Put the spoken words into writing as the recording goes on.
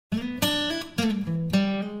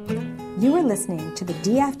You are listening to the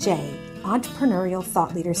DFJ Entrepreneurial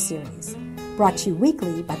Thought Leader Series, brought to you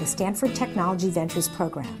weekly by the Stanford Technology Ventures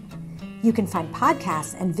Program. You can find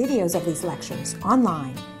podcasts and videos of these lectures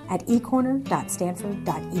online at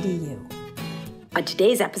ecorner.stanford.edu. On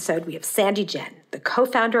today's episode, we have Sandy Jen, the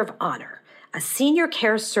co-founder of Honor, a senior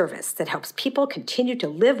care service that helps people continue to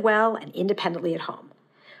live well and independently at home.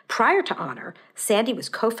 Prior to Honor, Sandy was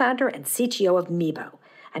co-founder and CTO of Meebo,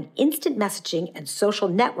 an instant messaging and social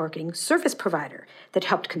networking service provider that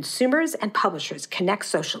helped consumers and publishers connect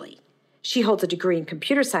socially. She holds a degree in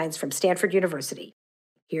computer science from Stanford University.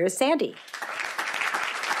 Here's Sandy.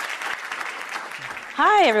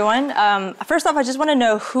 Hi, everyone. First off, I just want to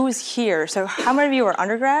know who's here. So how many of you are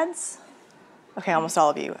undergrads? Okay, almost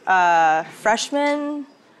all of you. Freshmen?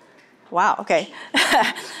 Wow, okay.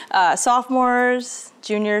 Sophomores,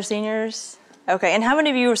 juniors, seniors? Okay, and how many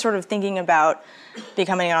of you are sort of thinking about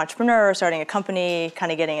becoming an entrepreneur, starting a company,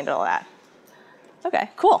 kind of getting into all that?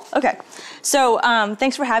 Okay, cool. Okay, so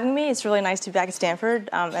thanks for having me. It's really nice to be back at Stanford.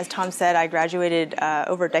 As Tom said, I graduated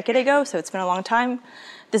over a decade ago, so it's been a long time.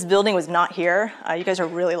 This building was not here. You guys are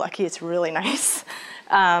really lucky. It's really nice.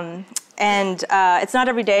 And it's not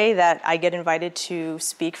every day that I get invited to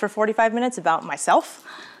speak for 45 minutes about myself.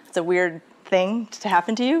 It's a weird thing to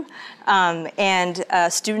happen to you. And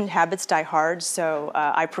student habits die hard, so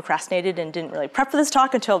I procrastinated and didn't really prep for this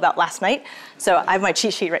talk until about last night. So I have my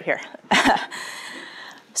cheat sheet right here.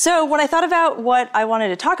 So when I thought about what I wanted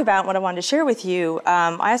to talk about, what I wanted to share with you,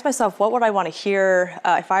 I asked myself, what would I want to hear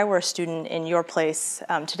if I were a student in your place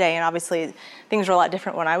today? And obviously, things were a lot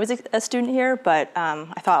different when I was a student here, but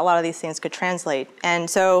I thought a lot of these things could translate. And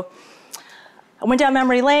so I went down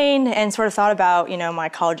memory lane and sort of thought about, my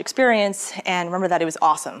college experience and remember that it was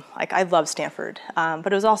awesome. Like, I loved Stanford, but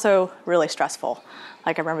it was also really stressful.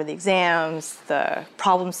 Like, I remember the exams, the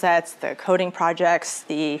problem sets, the coding projects,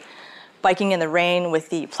 the biking in the rain with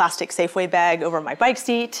the plastic Safeway bag over my bike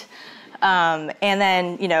seat, and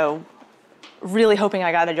then, really hoping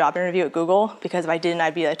I got a job interview at Google, because if I didn't,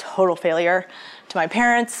 I'd be a total failure to my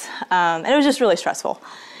parents, and it was just really stressful.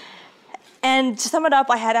 And to sum it up,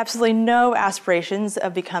 I had absolutely no aspirations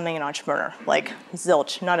of becoming an entrepreneur, like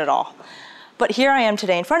zilch, not at all. But here I am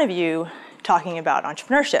today in front of you talking about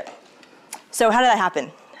entrepreneurship. So how did that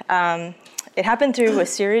happen? It happened through a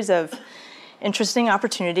series of interesting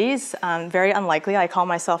opportunities, very unlikely. I call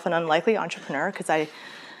myself an unlikely entrepreneur because I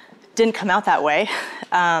didn't come out that way.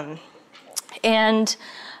 I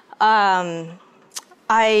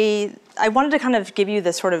wanted to kind of give you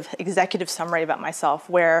this sort of executive summary about myself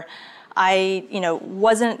where I,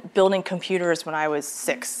 wasn't building computers when I was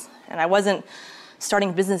 6, and I wasn't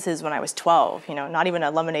starting businesses when I was 12, not even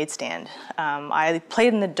a lemonade stand. I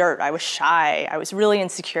played in the dirt. I was shy. I was really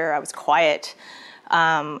insecure. I was quiet.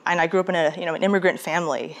 And I grew up in an immigrant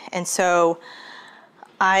family. And so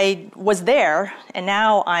I was there, and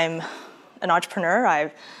now I'm an entrepreneur.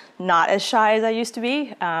 I'm not as shy as I used to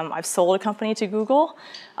be. I've sold a company to Google.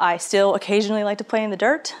 I still occasionally like to play in the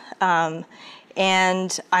dirt.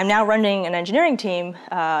 And I'm now running an engineering team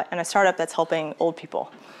in a startup that's helping old people.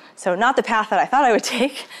 So not the path that I thought I would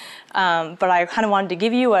take, but I kind of wanted to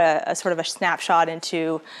give you a sort of a snapshot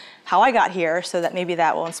into how I got here so that maybe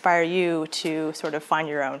that will inspire you to sort of find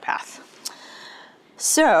your own path.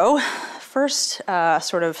 So first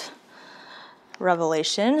sort of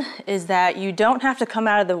revelation is that you don't have to come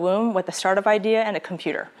out of the womb with a startup idea and a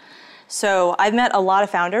computer. So I've met a lot of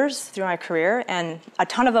founders through my career, and a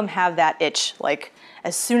ton of them have that itch, like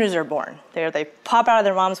as soon as they're born. They pop out of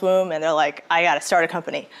their mom's womb and they're like, I gotta start a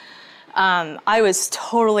company. I was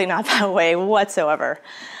totally not that way whatsoever.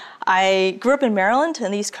 I grew up in Maryland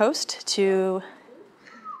on the East Coast to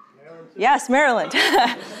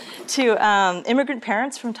immigrant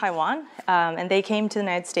parents from Taiwan, and they came to the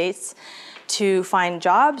United States to find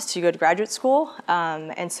jobs, to go to graduate school.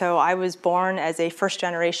 And so I was born as a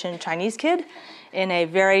first-generation Chinese kid in a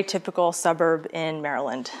very typical suburb in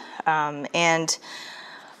Maryland. And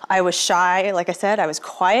I was shy, like I said, I was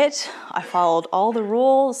quiet. I followed all the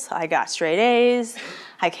rules. I got straight A's.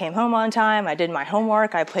 I came home on time. I did my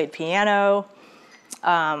homework. I played piano.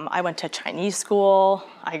 I went to Chinese school.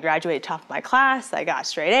 I graduated top of my class. I got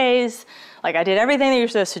straight A's. Like, I did everything that you're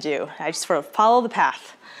supposed to do. I just sort of followed the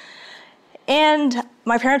path. And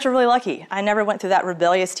my parents were really lucky. I never went through that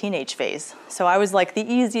rebellious teenage phase. So I was like the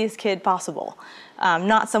easiest kid possible.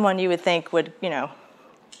 Not someone you would think would,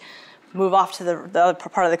 move off to the other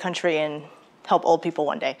part of the country and help old people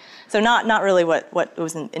one day. So not really what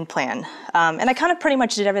was in plan. And I kind of pretty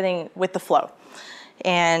much did everything with the flow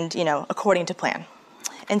and, according to plan.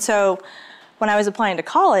 And so when I was applying to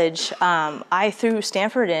college, I threw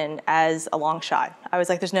Stanford in as a long shot. I was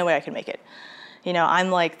like, there's no way I could make it.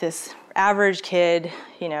 I'm like this average kid,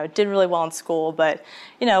 did really well in school, but,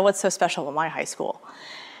 what's so special about my high school?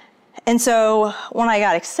 And so when I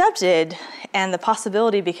got accepted and the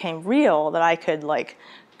possibility became real that I could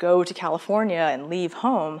go to California and leave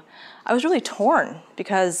home, I was really torn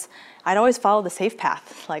because I'd always followed the safe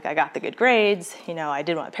path. I got the good grades, I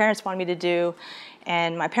did what my parents wanted me to do,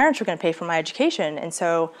 and my parents were going to pay for my education. And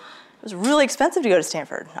so it was really expensive to go to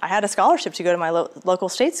Stanford. I had a scholarship to go to my local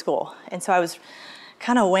state school. And so I was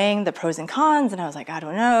kind of weighing the pros and cons, and I was like, I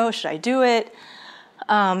don't know, should I do it?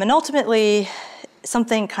 And ultimately,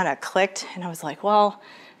 something kind of clicked, and I was like, well,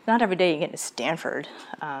 not every day you get to Stanford.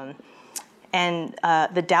 And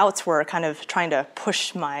the doubts were kind of trying to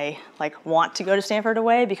push my want to go to Stanford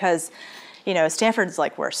away because, Stanford's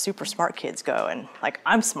where super smart kids go, and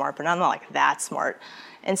I'm smart, but I'm not that smart.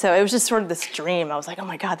 And so it was just sort of this dream. I was like, oh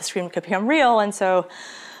my God, this dream could become real. And so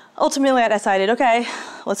ultimately I decided, okay,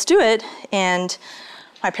 let's do it. And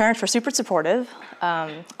my parents were super supportive.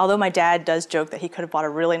 Although my dad does joke that he could have bought a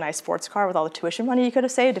really nice sports car with all the tuition money he could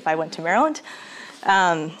have saved if I went to Maryland.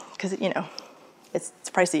 Because, it's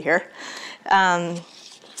pricey here. And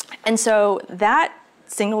so that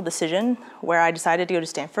single decision where I decided to go to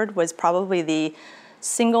Stanford was probably the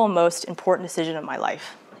single most important decision of my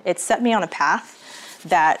life. It set me on a path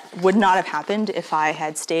that would not have happened if I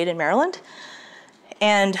had stayed in Maryland.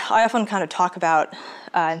 And I often kind of talk about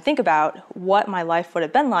and think about what my life would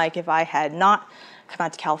have been like if I had not come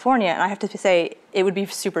out to California. And I have to say, it would be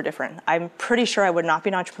super different. I'm pretty sure I would not be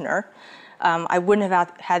an entrepreneur. I wouldn't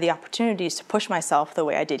have had the opportunities to push myself the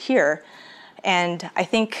way I did here. And I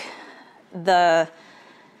think the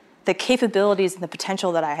capabilities and the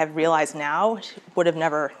potential that I have realized now would have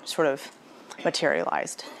never sort of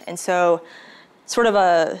materialized. And so sort of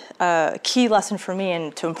a key lesson for me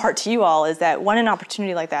and to impart to you all is that when an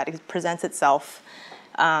opportunity like that presents itself,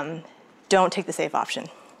 don't take the safe option.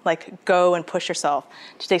 Go and push yourself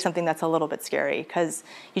to take something that's a little bit scary because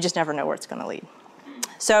you just never know where it's going to lead.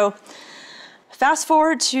 So fast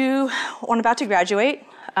forward to when I'm about to graduate,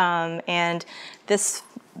 and this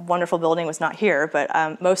wonderful building was not here,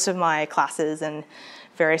 but most of my classes and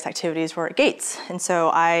various activities were at Gates. And so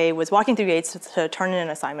I was walking through Gates to turn in an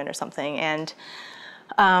assignment or something, and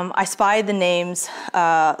I spied the names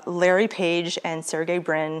Larry Page and Sergey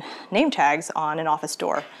Brin name tags on an office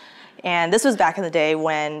door. And this was back in the day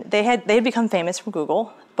when they had become famous from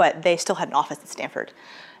Google, but they still had an office at Stanford.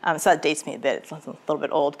 So that dates me a bit. It's a little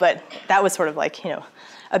bit old, but that was sort of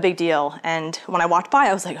a big deal. And when I walked by,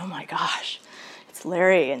 I was like, oh my gosh, it's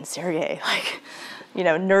Larry and Sergey,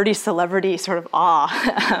 nerdy celebrity sort of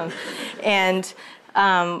awe. And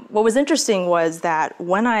what was interesting was that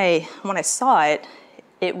when I saw it,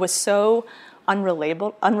 it was so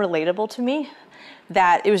unrelatable to me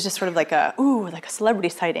that it was just sort of like a celebrity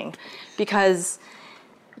sighting, because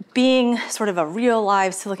being sort of a real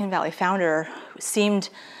live Silicon Valley founder seemed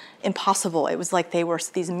impossible. It was like they were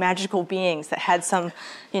these magical beings that had some,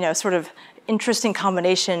 sort of interesting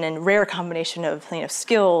combination and rare combination of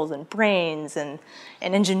skills and brains and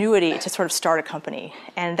ingenuity to sort of start a company.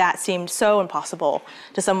 And that seemed so impossible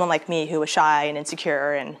to someone like me who was shy and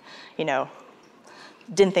insecure and,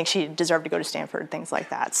 didn't think she deserved to go to Stanford, things like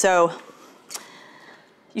that. So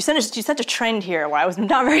you set a trend here where I was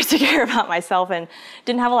not very secure about myself and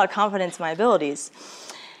didn't have a lot of confidence in my abilities.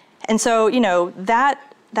 And so,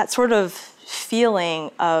 that sort of feeling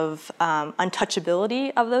of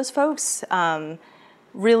untouchability of those folks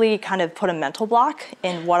really kind of put a mental block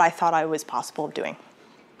in what I thought I was possible of doing.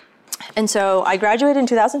 And so I graduated in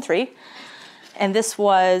 2003, and this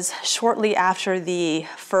was shortly after the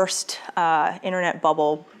first internet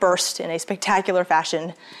bubble burst in a spectacular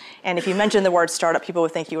fashion. And if you mention the word startup, people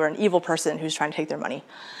would think you were an evil person who's trying to take their money.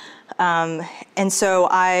 And so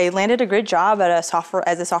I landed a great job as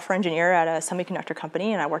a software engineer at a semiconductor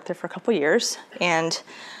company, and I worked there for a couple years. And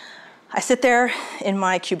I sit there in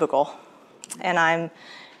my cubicle, and I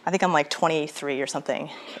think I'm 23 or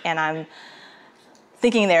something, and I'm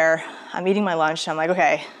thinking there, I'm eating my lunch, and I'm like,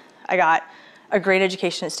 okay, I got a great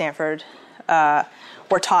education at Stanford.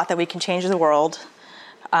 We're taught that we can change the world.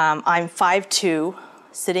 I'm 5'2",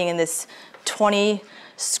 sitting in this 20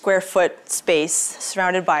 square foot space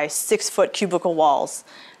surrounded by 6-foot cubicle walls.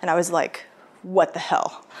 And I was like, what the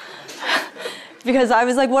hell? Because I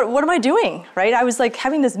was like, what am I doing, right? I was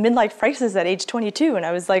having this midlife crisis at age 22, and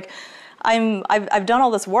I was like, I've done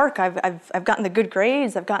all this work. I've gotten the good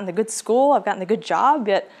grades. I've gotten the good school. I've gotten the good job.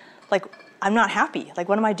 Yet, I'm not happy.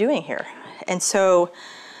 What am I doing here? And so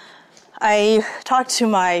I talked to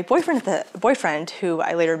my boyfriend, who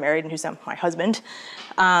I later married and who's now my husband,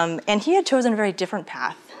 and he had chosen a very different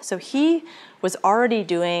path. So he was already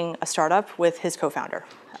doing a startup with his co-founder,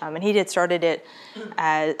 and he had started it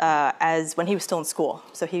as when he was still in school.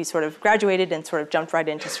 So he sort of graduated and sort of jumped right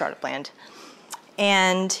into startup land.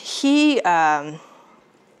 And he and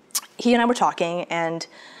I were talking, and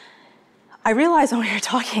I realized when we were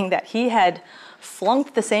talking that he had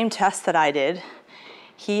flunked the same test that I did.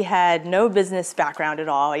 He had no business background at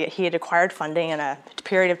all. He had acquired funding in a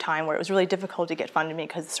period of time where it was really difficult to get funding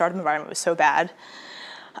because the startup environment was so bad.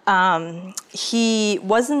 He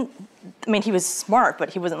wasn't, I mean, he was smart,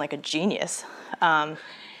 but he wasn't like a genius. And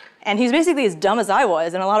he was basically as dumb as I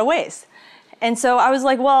was in a lot of ways. And so I was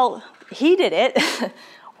like, well, he did it.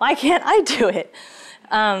 Why can't I do it?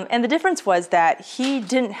 And the difference was that he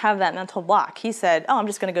didn't have that mental block. He said, oh, I'm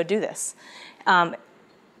just going to go do this.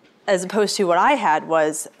 As opposed to what I had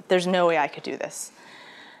was, there's no way I could do this.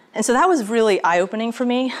 And so that was really eye-opening for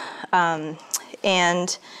me.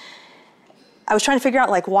 And I was trying to figure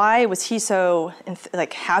out, like, why was he so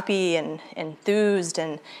happy and enthused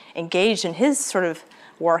and engaged in his sort of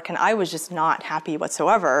work, and I was just not happy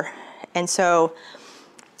whatsoever. And so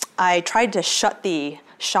I tried to shut the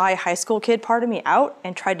shy high school kid part of me out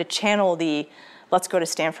and tried to channel the let's go to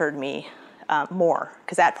Stanford me more,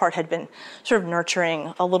 because that part had been sort of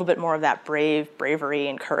nurturing a little bit more of that bravery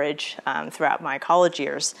and courage throughout my college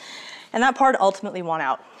years. And that part ultimately won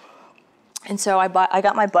out. And so I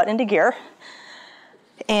got my butt into gear,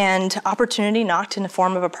 and opportunity knocked in the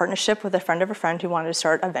form of a partnership with a friend of a friend who wanted to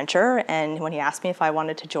start a venture. And when he asked me if I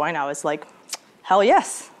wanted to join, I was like, hell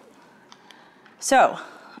yes. So,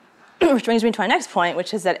 which brings me to my next point,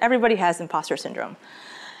 which is that everybody has imposter syndrome.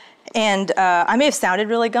 And I may have sounded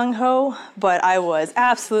really gung-ho, but I was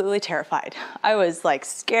absolutely terrified. I was like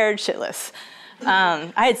scared shitless.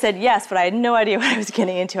 I had said yes, but I had no idea what I was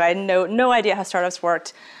getting into. I had no idea how startups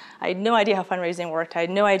worked. I had no idea how fundraising worked. I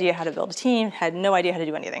had no idea how to build a team, had no idea how to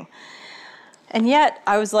do anything. And yet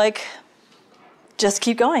I was like, just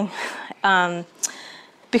keep going.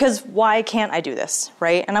 Because why can't I do this,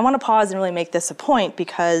 right? And I want to pause and really make this a point,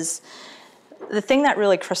 because the thing that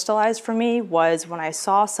really crystallized for me was when I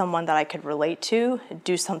saw someone that I could relate to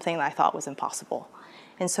do something that I thought was impossible.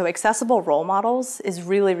 And so accessible role models is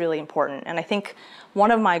really, really important. And I think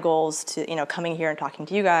one of my goals to, coming here and talking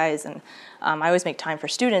to you guys, and I always make time for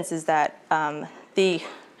students, is that the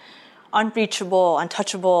unreachable,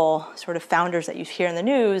 untouchable sort of founders that you hear in the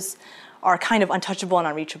news are kind of untouchable and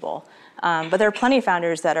unreachable. But there are plenty of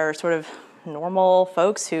founders that are sort of normal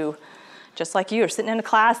folks who, just like you, are sitting in a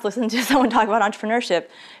class listening to someone talk about entrepreneurship,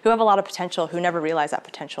 who have a lot of potential, who never realize that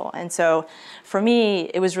potential. And so for me,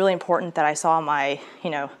 it was really important that I saw my,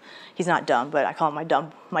 he's not dumb, but I call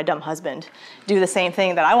him my dumb husband, do the same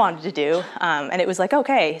thing that I wanted to do. And it was like,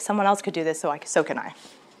 okay, someone else could do this, so can I.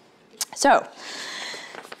 So,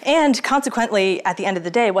 and consequently, at the end of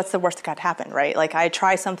the day, what's the worst that could happen, right? Like, I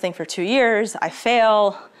try something for 2 years, I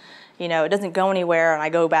fail, it doesn't go anywhere, and I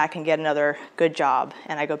go back and get another good job,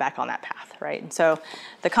 and I go back on that path, right? And so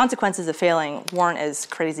the consequences of failing weren't as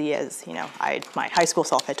crazy as, my high school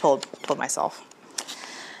self had told myself.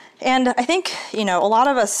 And I think, a lot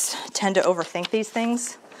of us tend to overthink these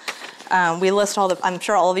things. We list I'm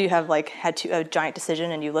sure all of you have had a giant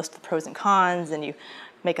decision, and you list the pros and cons, and you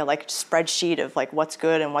make a spreadsheet of what's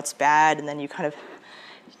good and what's bad, and then you kind of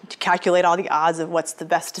calculate all the odds of what's the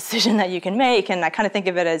best decision that you can make. And I kind of think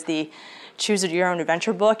of it as the choose your own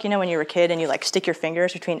adventure book, when you were a kid and you stick your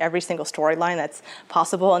fingers between every single storyline that's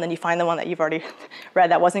possible, and then you find the one that you've already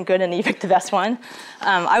read that wasn't good, and then you pick the best one.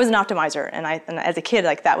 I was an optimizer, and as a kid,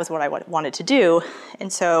 that was what I wanted to do.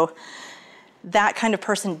 And so that kind of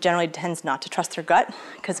person generally tends not to trust their gut,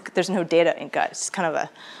 because there's no data in gut. It's kind of a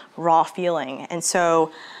raw feeling. And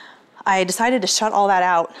so I decided to shut all that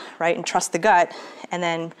out, right, and trust the gut, and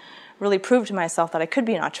then really prove to myself that I could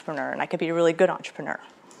be an entrepreneur, and I could be a really good entrepreneur.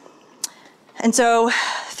 And so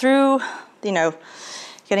through,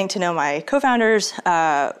 getting to know my co-founders,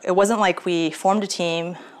 it wasn't like we formed a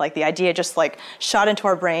team, the idea just shot into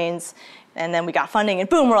our brains, and then we got funding, and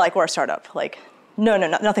boom, we're a startup. No,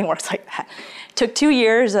 nothing works like that. It took 2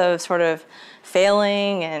 years of sort of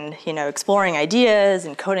failing and exploring ideas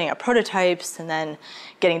and coding up prototypes, and then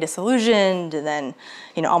getting disillusioned, and then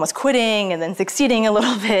almost quitting, and then succeeding a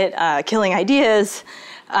little bit, killing ideas,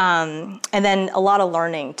 and then a lot of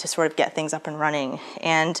learning to sort of get things up and running.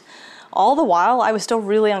 And all the while, I was still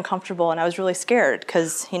really uncomfortable, and I was really scared,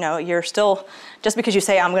 because you're still, just because you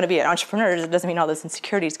say I'm going to be an entrepreneur, it doesn't mean all those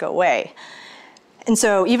insecurities go away. And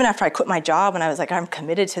so even after I quit my job and I was like, I'm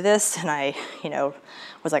committed to this, and I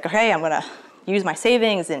was like, okay, I'm going to use my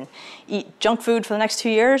savings and eat junk food for the next 2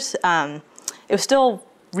 years, it was still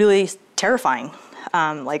really terrifying.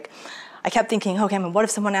 I kept thinking, okay, what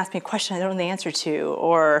if someone asked me a question I don't know the answer to?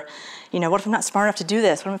 Or, what if I'm not smart enough to do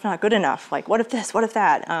this? What if I'm not good enough? Like, what if this? What if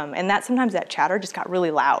that? And sometimes that chatter just got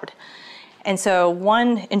really loud. And so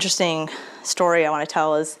one interesting story I want to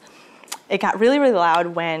tell is it got really, really loud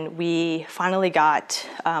when we finally got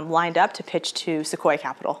lined up to pitch to Sequoia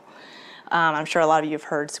Capital. I'm sure a lot of you have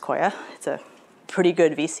heard Sequoia. It's a pretty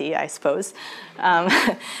good VC, I suppose.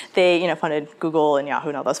 They, funded Google and Yahoo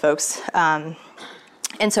and all those folks.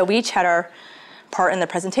 And so we each had our part in the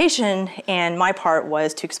presentation, and my part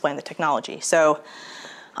was to explain the technology. So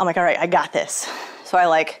I'm like, all right, I got this. So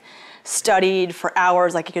I studied for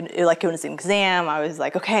hours like it was an exam. I was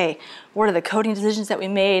like, okay, what are the coding decisions that we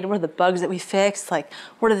made? What are the bugs that we fixed? Like,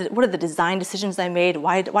 what are the design decisions I made?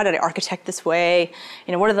 Why did I architect this way?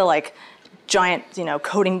 What are the giant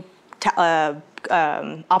coding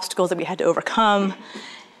obstacles that we had to overcome?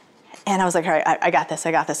 And I was like, all right, I got this.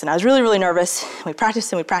 And I was really, really nervous. We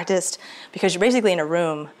practiced because you're basically in a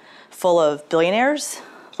room full of billionaires,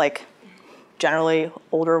 generally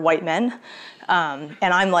older white men. And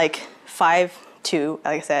I'm 5'2", like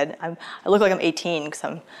I said. I look like I'm 18 because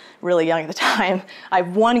I'm really young at the time. I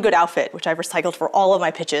have one good outfit, which I've recycled for all of my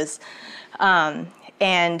pitches.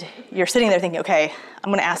 And you're sitting there thinking, okay, I'm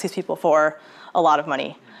going to ask these people for a lot of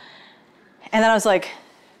money. And then I was like,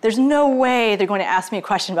 there's no way they're going to ask me a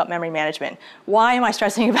question about memory management. Why am I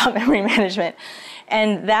stressing about memory management?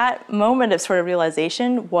 And that moment of sort of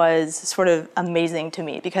realization was sort of amazing to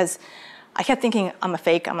me because I kept thinking, I'm a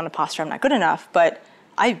fake, I'm an imposter, I'm not good enough, but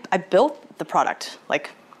I built the product.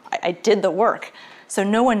 I did the work. So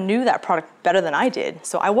no one knew that product better than I did.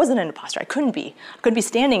 So I wasn't an imposter. I couldn't be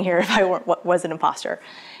standing here if I was an imposter.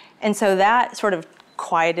 And so that sort of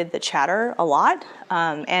quieted the chatter a lot.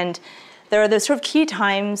 And there are those sort of key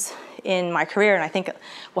times in my career, and I think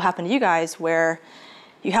will happen to you guys, where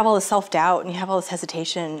you have all this self-doubt and you have all this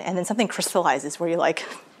hesitation, and then something crystallizes where you're like,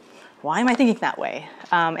 why am I thinking that way?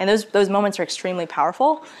 And those moments are extremely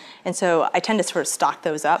powerful. And so I tend to sort of stock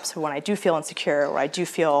those up. So when I do feel insecure or I do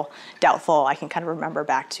feel doubtful, I can kind of remember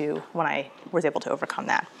back to when I was able to overcome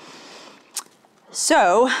that.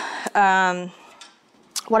 So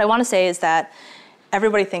what I want to say is that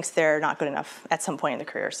everybody thinks they're not good enough at some point in their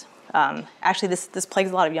careers. Actually, this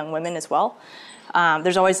plagues a lot of young women as well.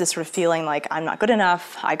 There's always this sort of feeling like I'm not good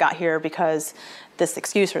enough. I got here because this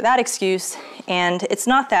excuse or that excuse. And it's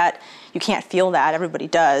not that you can't feel that. Everybody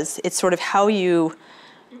does. It's sort of how you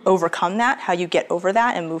overcome that, how you get over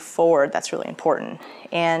that and move forward. That's really important.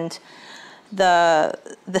 And the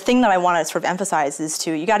thing that I want to sort of emphasize is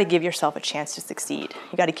you got to give yourself a chance to succeed.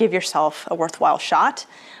 You got to give yourself a worthwhile shot,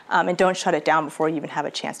 and don't shut it down before you even have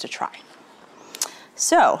a chance to try.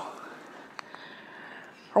 So,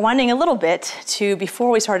 rewinding a little bit to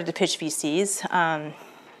before we started to pitch VCs,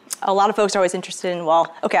 a lot of folks are always interested in,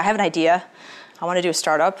 well, okay, I have an idea. I want to do a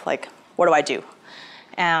startup. What do I do?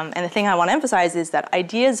 And the thing I want to emphasize is that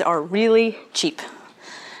ideas are really cheap.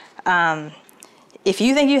 If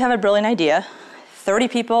you think you have a brilliant idea, 30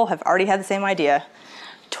 people have already had the same idea,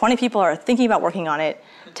 20 people are thinking about working on it,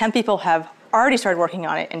 10 people have already started working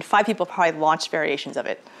on it, and 5 people probably launched variations of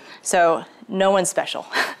it. So no one's special.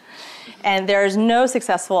 And there's no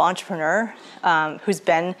successful entrepreneur who's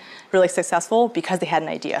been really successful because they had an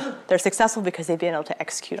idea. They're successful because they've been able to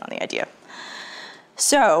execute on the idea.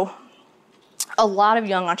 So a lot of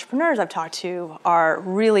young entrepreneurs I've talked to are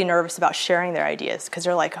really nervous about sharing their ideas because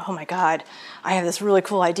they're like, oh my God, I have this really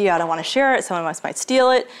cool idea. I don't want to share it. Someone else might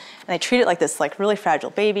steal it. And they treat it like this really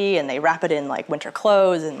fragile baby, and they wrap it in winter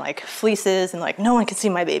clothes and fleeces, and no one can see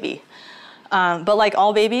my baby. But like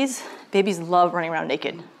all babies love running around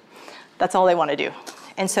naked. That's all they want to do.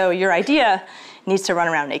 And so your idea needs to run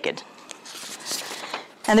around naked.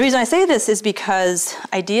 And the reason I say this is because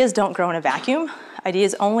ideas don't grow in a vacuum.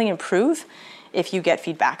 Ideas only improve if you get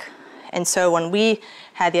feedback. And so when we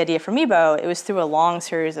had the idea for Meebo, it was through a long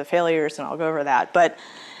series of failures, and I'll go over that. But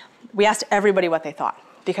we asked everybody what they thought,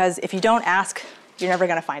 because if you don't ask, you're never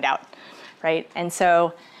going to find out, right? And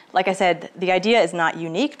so, like I said, the idea is not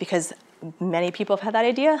unique because many people have had that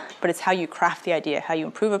idea, but it's how you craft the idea, how you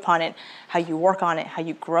improve upon it, how you work on it, how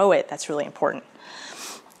you grow it, that's really important.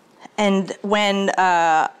 And when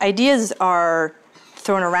ideas are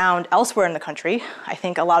thrown around elsewhere in the country, I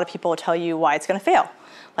think a lot of people will tell you why it's going to fail.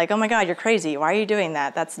 Like, oh my God, you're crazy. Why are you doing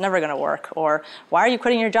that? That's never going to work. Or why are you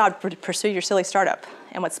quitting your job to pursue your silly startup?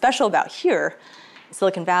 And what's special about here, in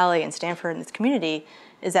Silicon Valley and Stanford and this community,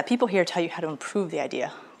 is that people here tell you how to improve the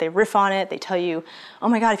idea. They riff on it. They tell you, oh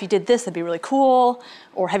my God, if you did this, that'd be really cool.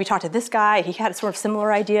 Or have you talked to this guy? He had a sort of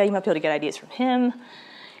similar idea. You might be able to get ideas from him.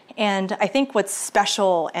 And I think what's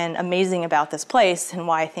special and amazing about this place, and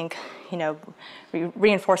why I think,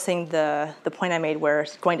 reinforcing the point I made where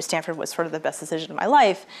going to Stanford was sort of the best decision of my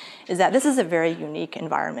life, is that this is a very unique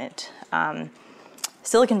environment.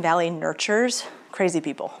 Silicon Valley nurtures crazy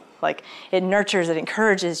people. Like, it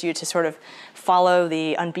encourages you to sort of follow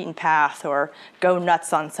the unbeaten path or go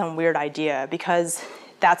nuts on some weird idea, because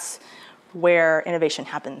that's where innovation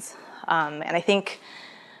happens. And I think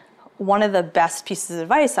one of the best pieces of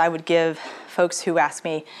advice I would give folks who ask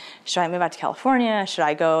me, should I move out to California? Should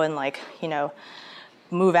I go and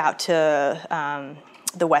move out to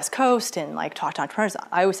the West Coast and talk to entrepreneurs?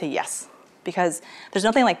 I always say yes, because there's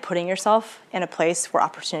nothing like putting yourself in a place where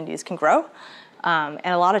opportunities can grow. And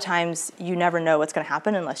a lot of times you never know what's going to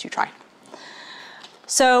happen unless you try.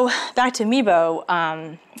 So back to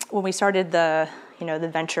Meebo, when we started the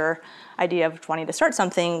venture idea of wanting to start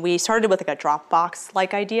something, we started with a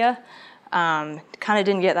Dropbox-like idea. Kind of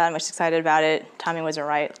didn't get that much excited about it. Timing wasn't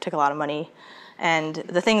right. It took a lot of money. And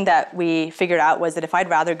the thing that we figured out was that if I'd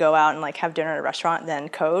rather go out and have dinner at a restaurant than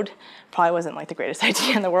code, probably wasn't the greatest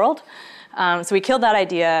idea in the world. So we killed that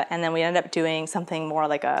idea, and then we ended up doing something more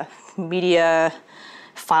like a media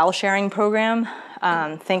file sharing program.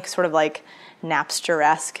 Think sort of like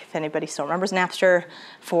Napster-esque, if anybody still remembers Napster,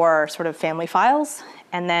 for sort of family files.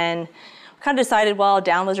 And then we kind of decided, well,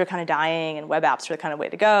 downloads are kind of dying and web apps are the kind of way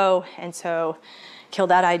to go. And so killed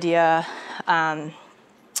that idea.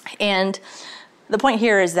 And the point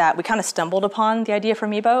here is that we kind of stumbled upon the idea for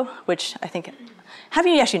Meebo, which I think, how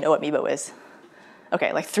many of you actually know what Meebo is?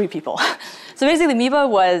 Okay, 3 people. So basically Meebo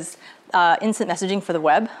was instant messaging for the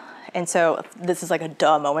web. And so this is a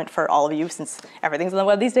duh moment for all of you, since everything's on the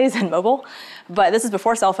web these days and mobile. But this is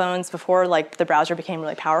before cell phones, before the browser became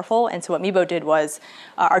really powerful. And so what Meebo did was,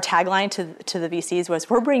 our tagline to the VCs was,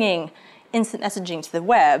 we're bringing instant messaging to the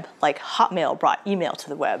web, like Hotmail brought email to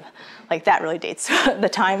the web. That really dates the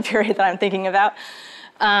time period that I'm thinking about.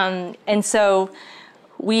 And so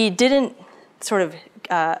we didn't sort of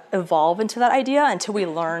evolve into that idea until we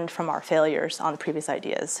learned from our failures on the previous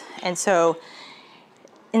ideas. And so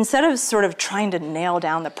instead of sort of trying to nail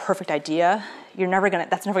down the perfect idea,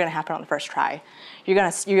 that's never gonna happen on the first try. You're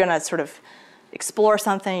gonna sort of explore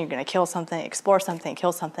something, you're gonna kill something, explore something,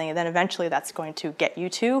 kill something, and then eventually that's going to get you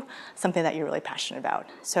to something that you're really passionate about.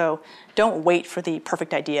 So don't wait for the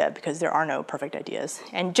perfect idea, because there are no perfect ideas.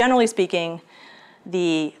 And generally speaking,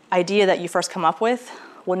 the idea that you first come up with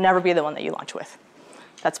will never be the one that you launch with.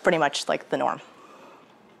 That's pretty much the norm.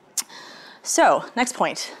 So, next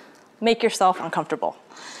point, make yourself uncomfortable.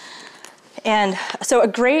 And so a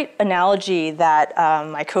great analogy that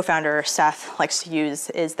my co-founder Seth likes to use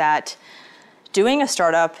is that doing a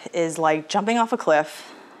startup is like jumping off a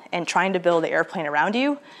cliff and trying to build the airplane around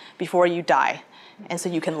you before you die, and so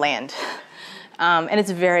you can land. And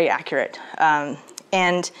it's very accurate.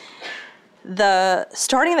 And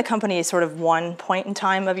starting the company is sort of one point in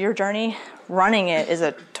time of your journey. Running it is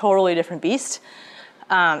a totally different beast,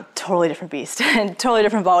 and totally different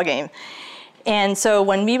ballgame. And so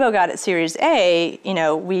when Meebo got at Series A,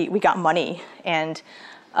 we got money, and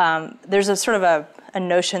there's a sort of a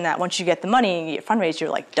notion that once you get the money and you get fundraised,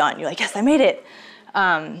 you're done. You're yes, I made it.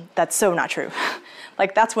 That's so not true.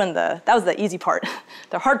 That was the easy part.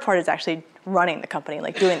 The hard part is actually running the company,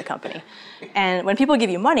 doing the company. And when people give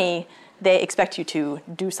you money, they expect you to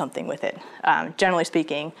do something with it. Generally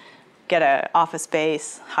speaking, get an office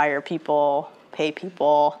space, hire people, pay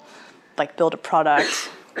people, build a product,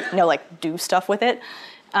 do stuff with it.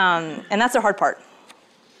 And that's the hard part.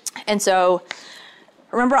 And so,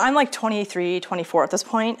 remember, I'm 23, 24 at this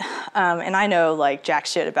point, and I know jack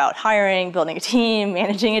shit about hiring, building a team,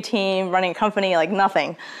 managing a team, running a company,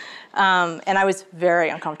 nothing. And I was very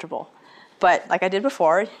uncomfortable. But like I did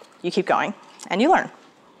before, you keep going and you learn.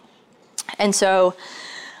 And so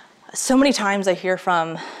many times I hear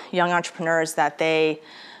from young entrepreneurs that they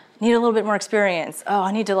need a little bit more experience. Oh,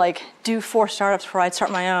 I need to do 4 startups before I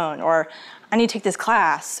start my own, or I need to take this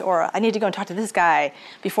class, or I need to go and talk to this guy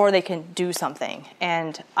before they can do something.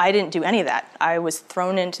 And I didn't do any of that. I was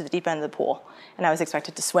thrown into the deep end of the pool, and I was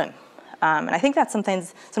expected to swim. And I think that's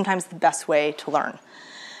sometimes the best way to learn.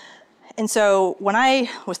 And so when I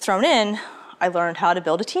was thrown in, I learned how to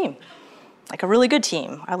build a team, a really good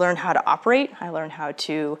team. I learned how to operate. I learned how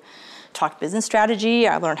to talk business strategy.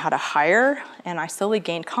 I learned how to hire, and I slowly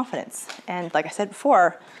gained confidence. And like I said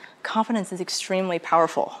before, confidence is extremely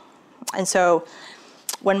powerful. And so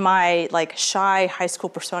when my shy high school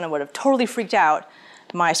persona would have totally freaked out,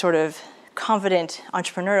 my sort of confident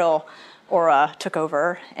entrepreneurial aura took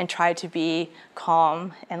over and tried to be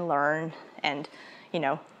calm and learn and,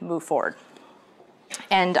 move forward.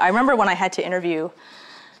 And I remember when I had to interview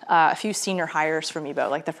a few senior hires for Meebo,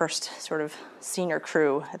 like the first sort of senior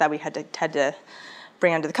crew that we had to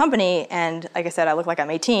bring onto the company. And like I said, I look like I'm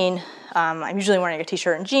 18. I'm usually wearing a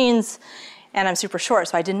t-shirt and jeans, and I'm super short,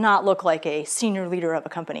 so I did not look like a senior leader of a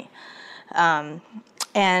company. And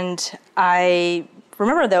I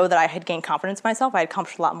remember, though, that I had gained confidence in myself. I had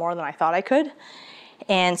accomplished a lot more than I thought I could.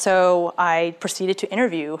 And so I proceeded to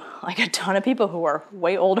interview like a ton of people who were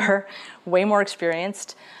way older, way more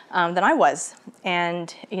experienced than I was.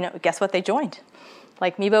 And guess what? They joined.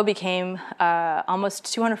 Like Meebo became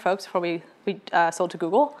almost 200 folks before we sold to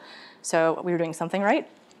Google. So we were doing something right.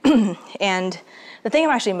 And the thing I'm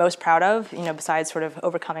actually most proud of, besides sort of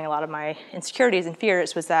overcoming a lot of my insecurities and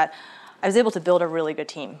fears, was that I was able to build a really good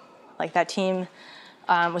team. Like that team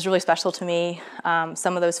was really special to me.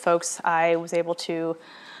 Some of those folks I was able to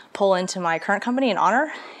pull into my current company and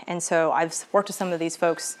honor. And so I've worked with some of these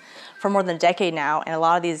folks for more than a decade now. And a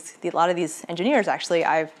lot of these engineers, actually,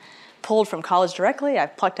 I've pulled from college directly.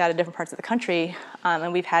 I've plucked out of different parts of the country.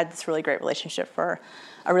 And we've had this really great relationship for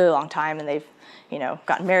a really long time. And they've,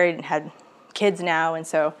 gotten married and had kids now. And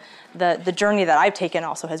so the journey that I've taken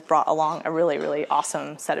also has brought along a really, really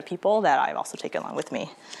awesome set of people that I've also taken along with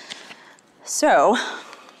me. So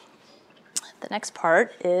the next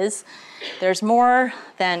part is there's more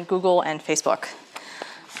than Google and Facebook.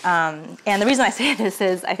 And the reason I say this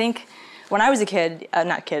is I think when I was a kid,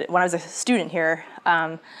 when I was a student here,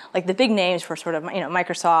 like the big names were sort of,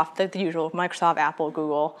 Microsoft, the usual, Microsoft, Apple,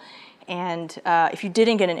 Google. And if you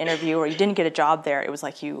didn't get an interview or you didn't get a job there, it was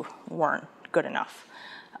like you weren't good enough.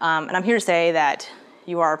 And I'm here to say that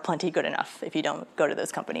you are plenty good enough if you don't go to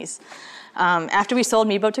those companies. After we sold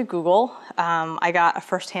Meebo to Google, I got a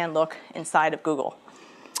firsthand look inside of Google.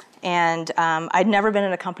 And I'd never been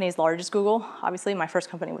in a company as large as Google. Obviously, my first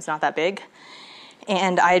company was not that big.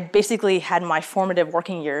 And I had basically had my formative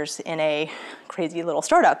working years in a crazy little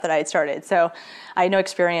startup that I had started. So I had no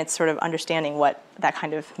experience sort of understanding what that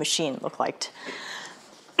kind of machine looked like.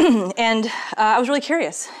 And I was really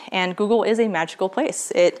curious. And Google is a magical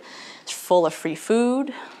place. It's full of free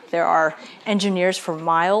food. There are engineers for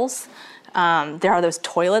miles. There are those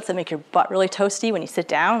toilets that make your butt really toasty when you sit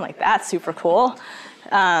down. Like, that's super cool.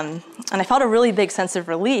 And I felt a really big sense of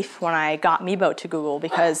relief when I got Meebo to Google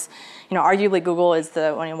because, arguably Google is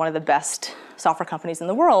one of the best software companies in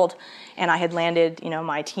the world, and I had landed,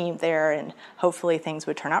 my team there, and hopefully things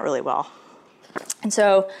would turn out really well. And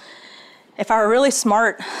so, if I were really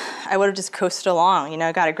smart, I would have just coasted along.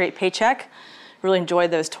 Got a great paycheck, really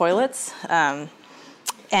enjoyed those toilets, and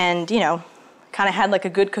kind of had like a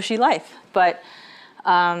good cushy life. But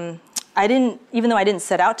I didn't, even though I didn't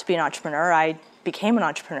set out to be an entrepreneur, I became an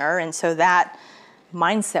entrepreneur, and so that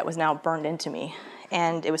mindset was now burned into me.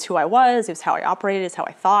 And it was who I was, it was how I operated, it's how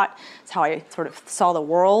I thought, it's how I sort of saw the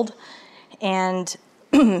world. And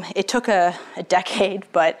it took a decade,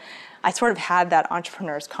 but I sort of had that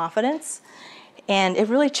entrepreneur's confidence. And it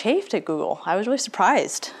really chafed at Google. I was really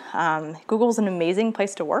surprised. Google's an amazing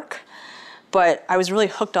place to work, but I was really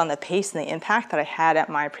hooked on the pace and the impact that I had at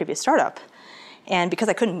my previous startup. And because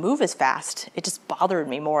I couldn't move as fast, it just bothered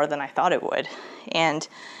me more than I thought it would. And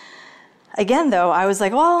again, though, I was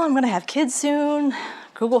like, well, I'm going to have kids soon.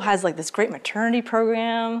 Google has like this great maternity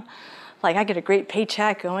program. Like, I get a great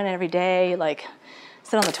paycheck, go in every day, like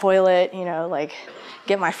sit on the toilet, like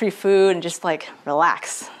get my free food and just like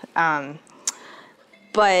relax.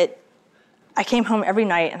 But I came home every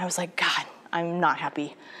night and I was like, God, I'm not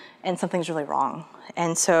happy and something's really wrong.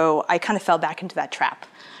 And so I kind of fell back into that trap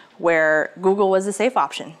where Google was a safe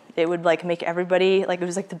option. It would like make everybody, like it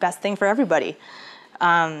was like the best thing for everybody.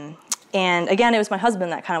 And again, it was my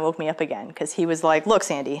husband that kind of woke me up again because he was like, look,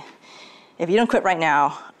 Sandy, if you don't quit right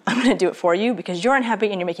now, I'm going to do it for you because you're unhappy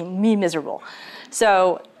and you're making me miserable.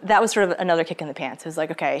 So that was sort of another kick in the pants. It was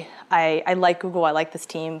like, okay, I like Google, I like this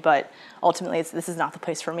team, but ultimately this is not the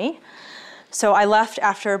place for me. So I left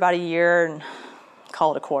after about a year and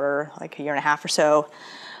call it a quarter, like a year and a half or so.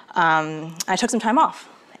 I took some time off.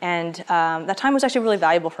 And that time was actually really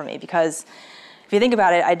valuable for me because if you think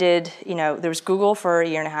about it, I did, there was Google for a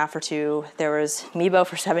year and a half or two. There was Meebo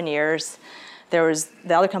for 7 years. There was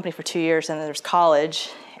the other company for 2 years, and then there was college.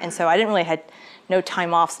 And so I didn't really had no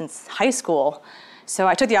time off since high school. So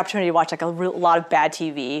I took the opportunity to watch like a lot of bad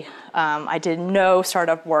TV. I did no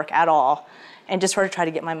startup work at all and just sort of try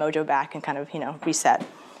to get my mojo back and kind of, reset.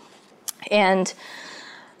 And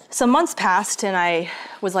some months passed, and I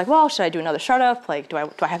was like, well, should I do another startup? Like, do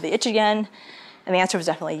I have the itch again? And the answer was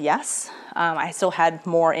definitely yes. I still had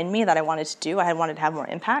more in me that I wanted to do. I wanted to have more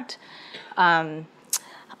impact.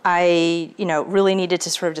 I, really needed to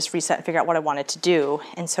sort of just reset and figure out what I wanted to do.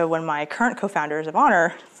 And so when my current co-founders of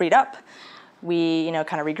Honor freed up, we,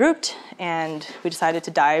 kind of regrouped and we decided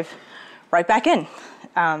to dive right back in.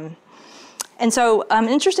 And so an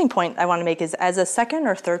interesting point I want to make is as a second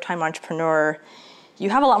or third time entrepreneur, you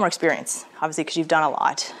have a lot more experience, obviously, because you've done a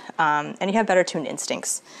lot, and you have better tuned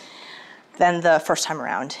instincts than the first time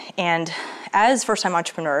around. And as first-time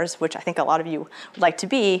entrepreneurs, which I think a lot of you would like to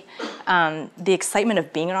be, the excitement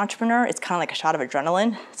of being an entrepreneur is kind of like a shot of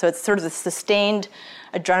adrenaline. So it's sort of the sustained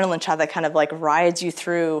adrenaline shot that kind of like rides you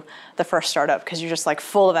through the first startup because you're just like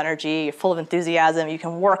full of energy, you're full of enthusiasm. You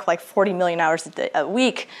can work like 40 million hours a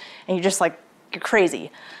week, and you're just like, you're crazy.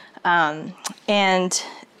 And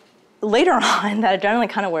later on, that adrenaline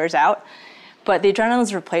kind of wears out. But the adrenaline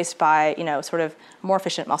is replaced by, sort of more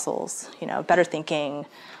efficient muscles, better thinking,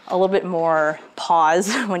 a little bit more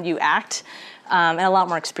pause when you act, and a lot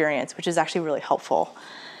more experience, which is actually really helpful.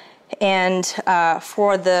 And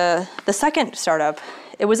for the second startup,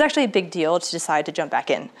 it was actually a big deal to decide to jump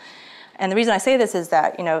back in. And the reason I say this is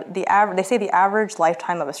that, they say the average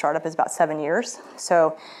lifetime of a startup is about 7 years.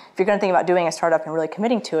 So if you're going to think about doing a startup and really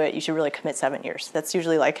committing to it, you should really commit 7 years. That's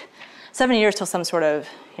usually like 7 years till some sort of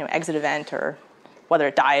exit event, or whether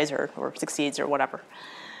it dies or succeeds or whatever.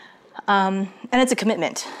 And it's a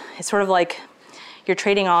commitment. It's sort of like you're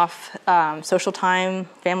trading off social time,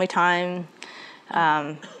 family time,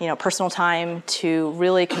 personal time to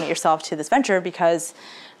really commit yourself to this venture, because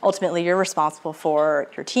ultimately you're responsible for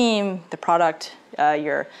your team, the product,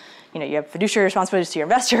 you have fiduciary responsibilities to your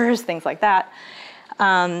investors, things like that.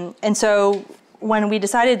 And so when we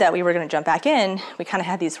decided that we were going to jump back in, we kind of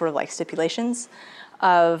had these sort of like stipulations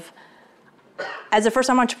of, as a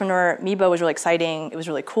first-time entrepreneur, Meebo was really exciting. It was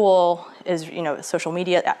really cool. It was, social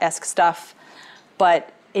media-esque stuff,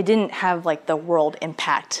 but it didn't have like the world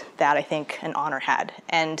impact that I think an Honor had.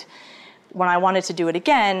 And when I wanted to do it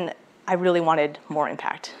again, I really wanted more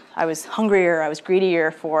impact. I was hungrier. I was greedier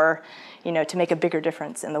for, to make a bigger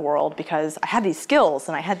difference in the world, because I had these skills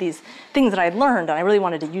and I had these things that I had learned, and I really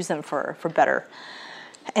wanted to use them for better.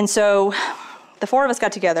 And so the four of us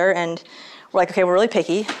got together and we're like, okay, we're really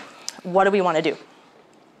picky. What do we want to do?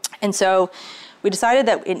 And so we decided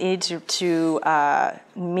that it needed to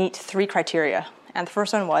meet 3 criteria. And the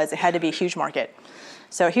first one was it had to be a huge market.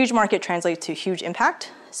 So a huge market translates to huge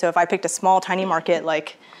impact. So if I picked a small, tiny market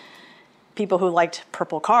like people who liked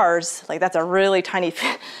purple cars, like that's a really tiny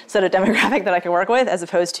set of demographic that I could work with, as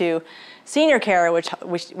opposed to senior care,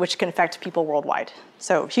 which can affect people worldwide.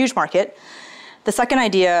 So huge market. The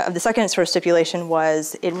second sort of stipulation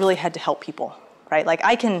was it really had to help people, right? Like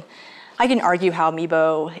I can argue how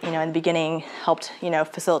Meebo, in the beginning helped,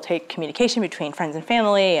 facilitate communication between friends and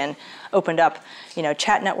family and opened up,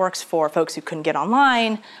 chat networks for folks who couldn't get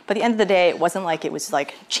online. But at the end of the day, it wasn't like it was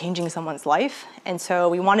like changing someone's life. And so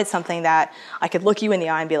we wanted something that I could look you in the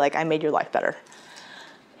eye and be like, I made your life better.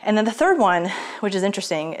 And then the third one, which is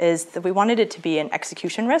interesting, is that we wanted it to be an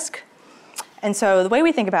execution risk. And so the way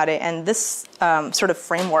we think about it, and this sort of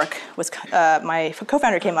framework was my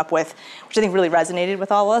co-founder came up with, which I think really resonated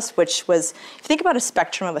with all of us, which was, if you think about a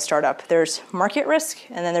spectrum of a startup, there's market risk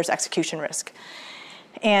and then there's execution risk.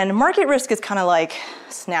 And market risk is kind of like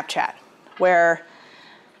Snapchat, where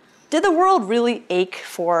did the world really ache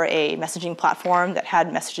for a messaging platform that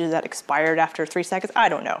had messages that expired after 3 seconds? I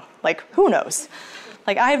don't know. Like, who knows?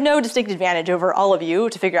 Like, I have no distinct advantage over all of you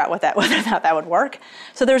to figure out whether or not that would work.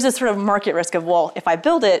 So there's this sort of market risk of, well, if I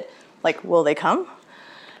build it, like, will they come?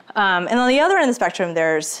 And on the other end of the spectrum,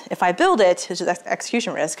 there's, if I build it, which is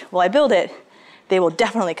execution risk, will I build it? They will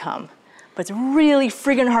definitely come. But it's really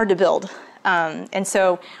friggin' hard to build. And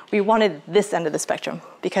so we wanted this end of the spectrum,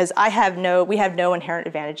 because we have no inherent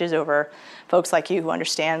advantages over folks like you who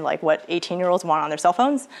understand like what 18-year-olds want on their cell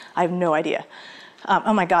phones. I have no idea.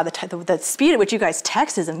 Oh my God, the speed at which you guys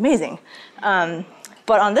text is amazing. But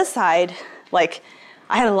on this side, like,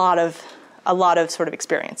 I had a lot of sort of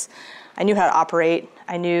experience. I knew how to operate.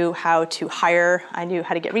 I knew how to hire. I knew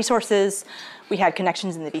how to get resources. We had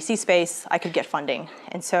connections in the VC space. I could get funding.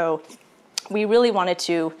 And so we really wanted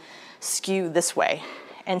to skew this way.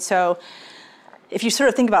 And so if you sort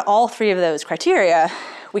of think about all 3 of those criteria,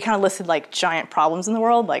 we kind of listed like giant problems in the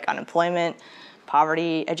world, like unemployment,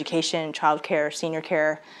 poverty, education, childcare, senior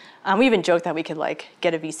care. We even joked that we could like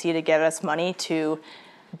get a VC to get us money to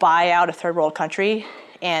buy out a third world country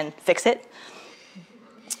and fix it.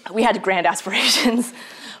 We had grand aspirations,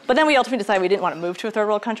 but then we ultimately decided we didn't want to move to a third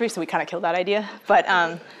world country, so we kind of killed that idea. But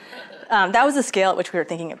that was the scale at which we were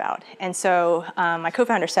thinking about. And so my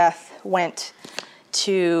co-founder Seth went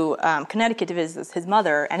to Connecticut to visit his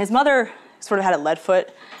mother, and his mother sort of had a lead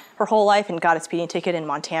foot her whole life and got a speeding ticket in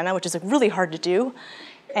Montana, which is like really hard to do.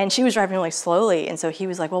 And she was driving really slowly, and so he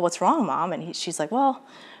was like, well, what's wrong, Mom? And she's like, well,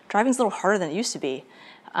 driving's a little harder than it used to be.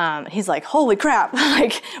 He's like, holy crap,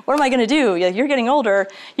 like, what am I gonna do? You're getting older,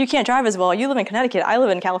 you can't drive as well. You live in Connecticut, I live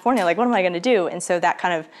in California, like, what am I gonna do? And so that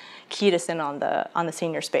kind of keyed us in on the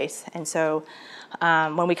senior space. And so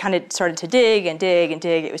when we kind of started to dig,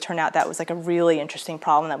 it turned out that was like a really interesting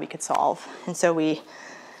problem that we could solve. And so we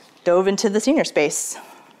dove into the senior space.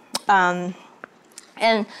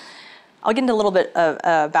 And I'll get into a little bit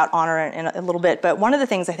about honor in a little bit, but one of the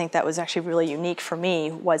things I think that was actually really unique for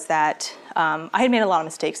me was that I had made a lot of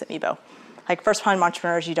mistakes at Meebo. Like first-time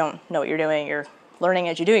entrepreneurs, you don't know what you're doing. You're learning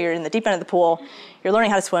as you do. You're in the deep end of the pool. You're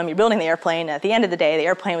learning how to swim. You're building the airplane. At the end of the day, the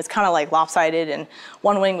airplane was kind of like lopsided, and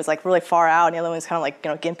one wing was like really far out, and the other wing was kind of like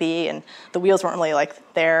gimpy, and the wheels weren't really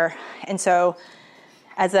like there. And so,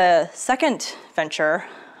 as a second venture,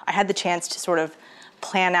 I had the chance to sort of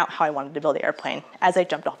plan out how I wanted to build the airplane as I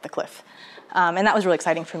jumped off the cliff. And that was really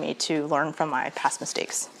exciting for me to learn from my past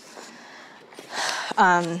mistakes.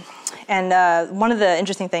 And one of the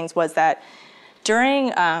interesting things was that during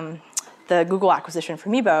the Google acquisition for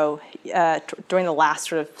Meebo, during the last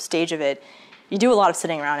sort of stage of it, you do a lot of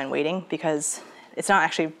sitting around and waiting because it's not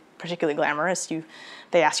actually particularly glamorous.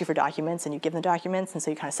 They ask you for documents and you give them documents, and so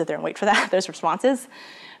you kind of sit there and wait for those responses.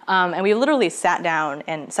 And we literally sat down,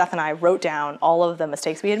 and Seth and I wrote down all of the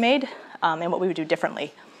mistakes we had made and what we would do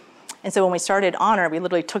differently. And so when we started Honor, we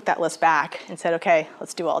literally took that list back and said, okay,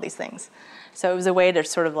 let's do all these things. So it was a way to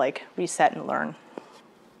sort of like reset and learn.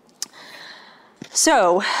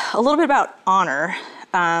 So a little bit about Honor.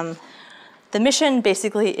 The mission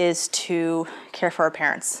basically is to care for our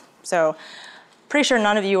parents. So pretty sure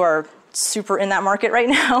none of you are super in that market right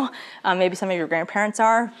now. Maybe some of your grandparents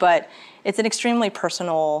are, but it's an extremely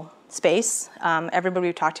personal space. Everybody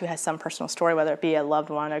we've talked to has some personal story, whether it be a loved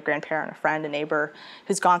one, a grandparent, a friend, a neighbor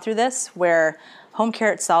who's gone through this, where home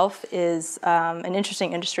care itself is an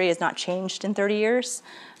interesting industry, has not changed in 30 years.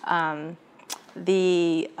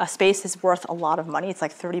 A space is worth a lot of money. It's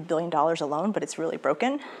like $30 billion alone, but it's really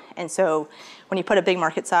broken. And so when you put a big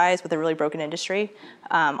market size with a really broken industry,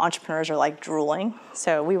 entrepreneurs are like drooling.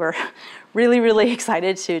 So we were really, really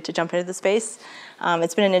excited to jump into the space.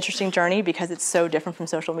 It's been an interesting journey because it's so different from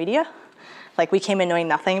social media. Like we came in knowing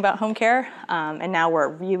nothing about home care, and now we're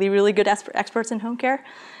really, really good experts in home care.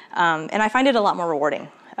 And I find it a lot more rewarding.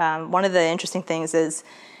 One of the interesting things is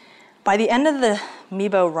by the end of the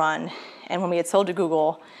Meebo run, and when we had sold to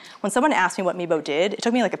Google, when someone asked me what Meebo did, it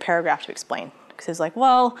took me like a paragraph to explain. Because it was like,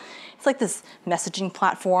 well, it's like this messaging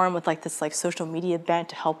platform with like this like social media bent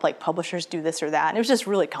to help like publishers do this or that. And it was just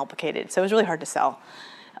really complicated. So it was really hard to sell.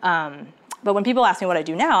 But when people ask me what I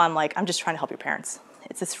do now, I'm like, I'm just trying to help your parents.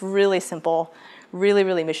 It's this really simple, really,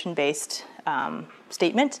 really mission-based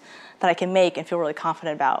statement that I can make and feel really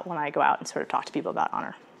confident about when I go out and sort of talk to people about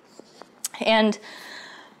Honor. And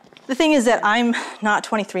the thing is that I'm not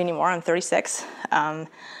 23 anymore, I'm 36. I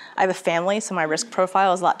have a family, so my risk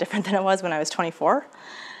profile is a lot different than it was when I was 24.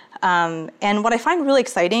 And what I find really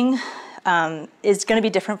exciting is going to be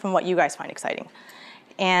different from what you guys find exciting.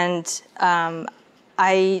 And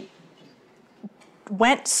I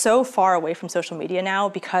went so far away from social media now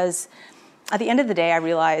because at the end of the day, I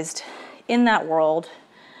realized in that world,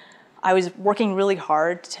 I was working really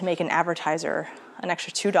hard to make an advertiser an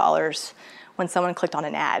extra $2 when someone clicked on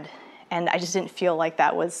an ad. And I just didn't feel like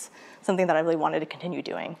that was something that I really wanted to continue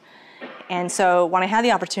doing. And so when I had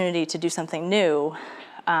the opportunity to do something new,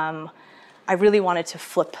 I really wanted to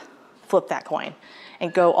flip that coin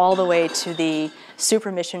and go all the way to the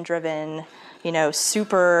super mission-driven,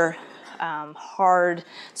 super hard,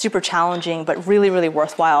 super challenging, but really, really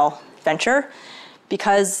worthwhile venture.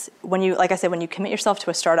 Because when you commit yourself to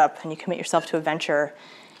a startup and you commit yourself to a venture,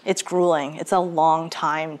 it's grueling. It's a long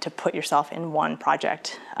time to put yourself in one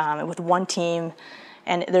project with one team.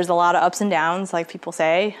 And there's a lot of ups and downs, like people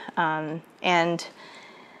say. And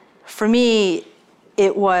for me,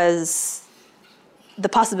 it was the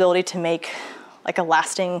possibility to make like a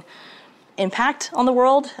lasting impact on the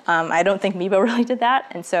world. I don't think Meebo really did that.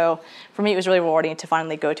 And so for me, it was really rewarding to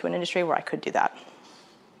finally go to an industry where I could do that.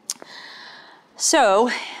 So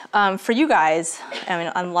for you guys, I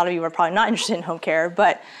mean, a lot of you are probably not interested in home care,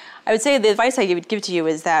 but I would say the advice I would give to you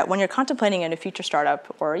is that when you're contemplating in a future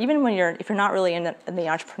startup, or even if you're not really in the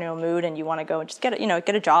entrepreneurial mood and you want to go and just get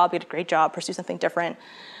a job, get a great job, pursue something different,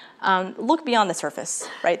 look beyond the surface,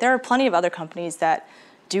 right? There are plenty of other companies that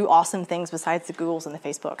do awesome things besides the Googles and the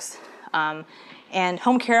Facebooks. And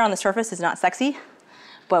home care on the surface is not sexy,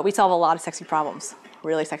 but we solve a lot of sexy problems,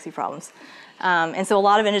 really sexy problems. And so a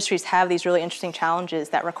lot of industries have these really interesting challenges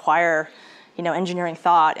that require, engineering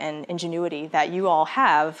thought and ingenuity that you all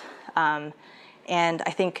have. And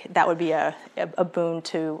I think that would be a boon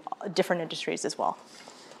to different industries as well.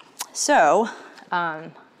 So,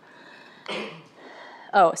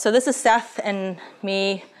 so this is Seth and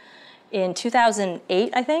me in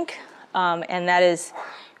 2008, I think. And that is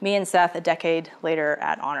me and Seth a decade later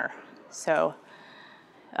at Honor. So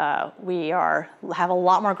we have a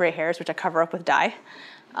lot more gray hairs, which I cover up with dye.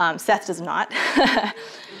 Seth does not.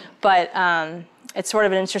 But it's sort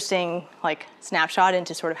of an interesting snapshot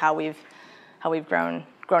into sort of how we've grown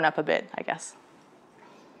up a bit, I guess.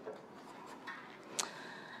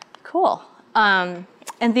 Cool. And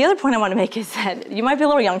the other point I want to make is that you might be a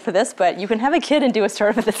little young for this, but you can have a kid and do a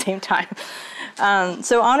startup at the same time.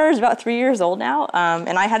 So Honor is about 3 years old now,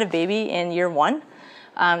 and I had a baby in year 1.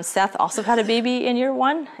 Seth also had a baby in year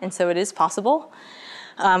 1, and so it is possible.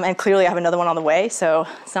 And clearly I have another one on the way, so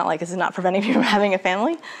it's not like this is not preventing me from having a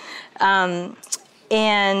family. The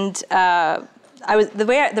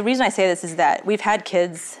reason I say this is that we've had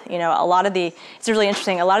kids, it's really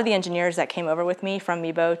interesting, a lot of the engineers that came over with me from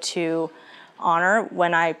Meebo to Honor,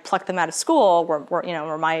 when I plucked them out of school,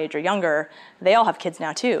 were my age or younger, they all have kids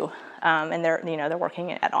now too. And they're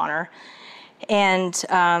working at Honor. And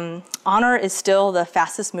Honor is still the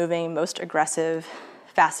fastest moving, most aggressive,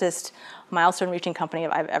 fastest milestone reaching company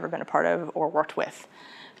I've ever been a part of or worked with,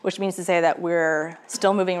 which means to say that we're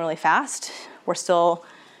still moving really fast. We're still,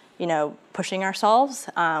 pushing ourselves.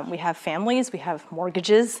 We have families, we have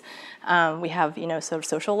mortgages, we have, sort of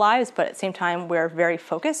social lives, but at the same time, we're very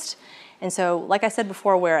focused. And so, like I said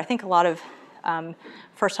before, where I think a lot of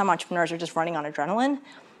first-time entrepreneurs are just running on adrenaline,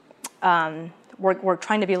 we're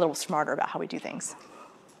trying to be a little smarter about how we do things.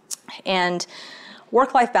 And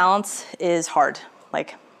work-life balance is hard. I'm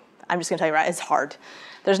just going to tell you right, it's hard.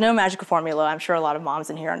 There's no magical formula. I'm sure a lot of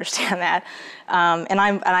moms in here understand that. And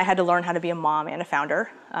I had to learn how to be a mom and a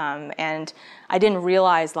founder. And I didn't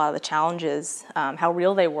realize a lot of the challenges, how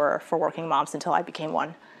real they were for working moms until I became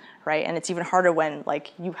one, right? And it's even harder when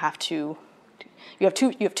you have two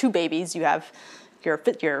babies. You have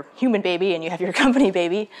your human baby and you have your company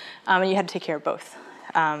baby, and you had to take care of both.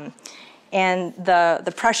 And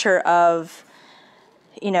the pressure of,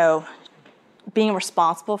 being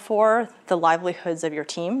responsible for the livelihoods of your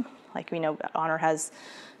team, Honor has,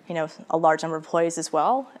 a large number of employees as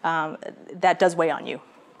well, that does weigh on you,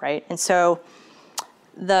 right? And so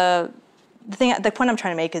the point I'm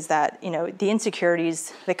trying to make is that, the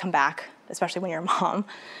insecurities that come back, especially when you're a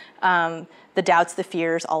mom, the doubts, the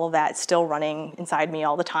fears, all of that still running inside me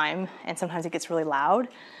all the time, and sometimes it gets really loud,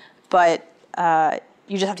 but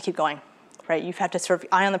you just have to keep going, right? You have to sort of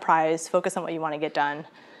eye on the prize, focus on what you want to get done,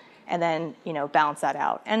 and then, balance that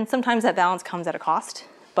out. And sometimes that balance comes at a cost,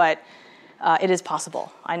 but it is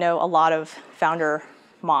possible. I know a lot of founder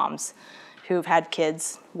moms who've had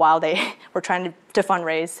kids while they were trying to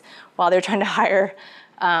fundraise, while they were trying to hire,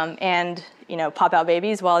 and, pop out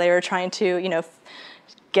babies while they were trying to,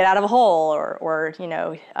 get out of a hole or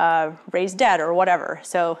raise debt or whatever.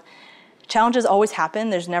 So challenges always happen.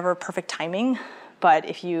 There's never perfect timing, but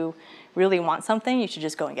if you really want something, you should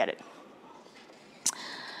just go and get it.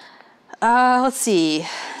 Let's see.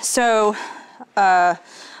 So,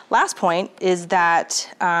 last point is that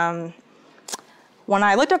when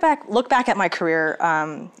I look back at my career,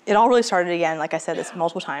 it all really started again, like I said this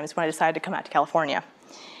multiple times, when I decided to come out to California.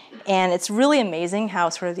 And it's really amazing how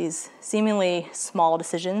sort of these seemingly small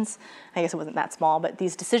decisions, I guess it wasn't that small, but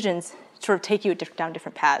these decisions sort of take you down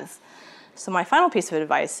different paths. So my final piece of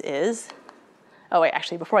advice is,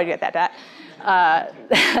 actually, before I get that,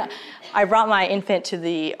 I brought my infant to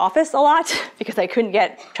the office a lot because I couldn't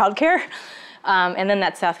get childcare. And then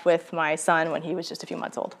that's Seth with my son when he was just a few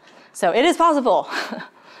months old. So it is possible.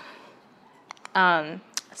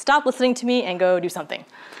 Stop listening to me and go do something.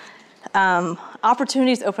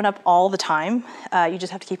 Opportunities open up all the time. You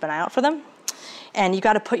just have to keep an eye out for them. And you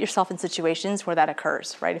got to put yourself in situations where that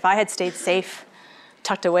occurs, right? If I had stayed safe,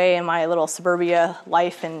 tucked away in my little suburbia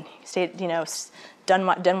life and stayed, done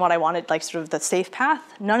what I wanted, sort of the safe path,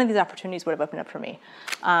 none of these opportunities would have opened up for me.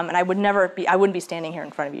 And I wouldn't be standing here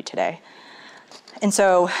in front of you today. And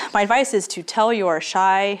so my advice is to tell your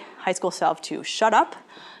shy high school self to shut up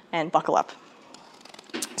and buckle up.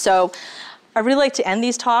 So I really like to end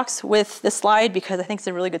these talks with this slide because I think it's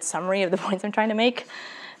a really good summary of the points I'm trying to make.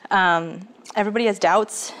 Everybody has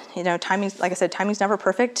doubts. Timing's, like I said, timing's never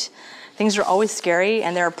perfect. Things are always scary,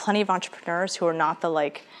 and there are plenty of entrepreneurs who are not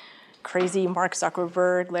the crazy Mark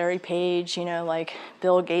Zuckerberg, Larry Page,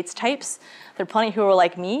 Bill Gates types. There are plenty who are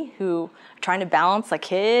like me, who are trying to balance a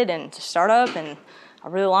kid and startup and a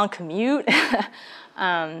really long commute,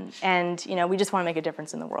 and we just want to make a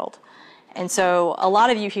difference in the world. And so a lot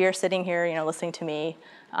of you here, sitting here, listening to me,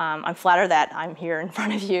 I'm flattered that I'm here in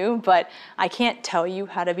front of you, but I can't tell you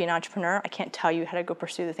how to be an entrepreneur. I can't tell you how to go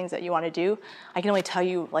pursue the things that you want to do. I can only tell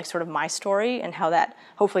you sort of my story and how that,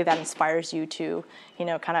 hopefully that inspires you to,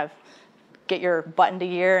 kind of get your butt into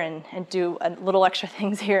gear and do a little extra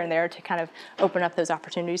things here and there to kind of open up those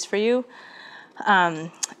opportunities for you.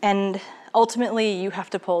 And ultimately, you have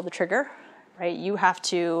to pull the trigger, right? You have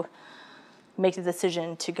to make the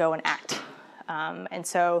decision to go and act. And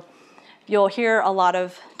so you'll hear a lot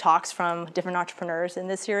of talks from different entrepreneurs in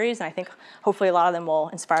this series, and I think hopefully a lot of them will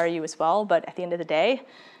inspire you as well, but at the end of the day,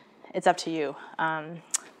 it's up to you.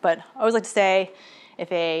 But I always like to say,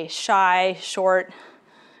 if a shy, short,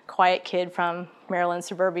 quiet kid from Maryland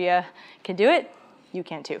suburbia can do it, you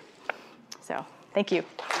can too. So, thank you.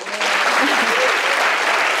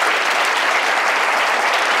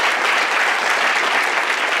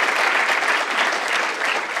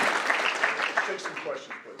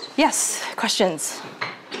 Yes, questions?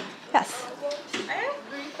 Yes. I have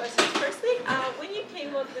 3 questions. Firstly, when you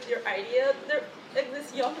came up with your idea,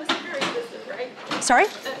 this Yahoo Messenger existed, right? Sorry?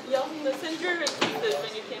 Yahoo Messenger existed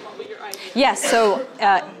when you came up with your idea. Yes, so...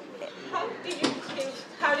 How did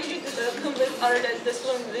you convince others that this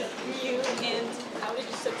one was you, and how did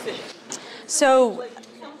you succeed? So,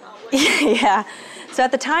 yeah. So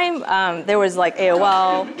at the time, there was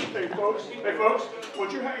AOL. Hey folks,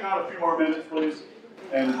 would you hang out a few more minutes, please?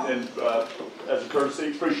 And as a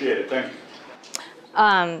courtesy, appreciate it. Thank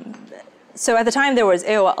you. So at the time there was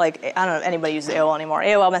AOL, I don't know if anybody uses AOL anymore.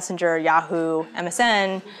 AOL Messenger, Yahoo,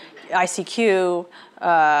 MSN, ICQ,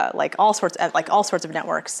 all sorts of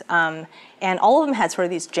networks. And all of them had sort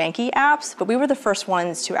of these janky apps, but we were the first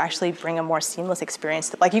ones to actually bring a more seamless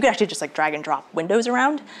experience. You could actually just drag and drop windows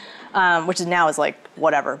around, which now is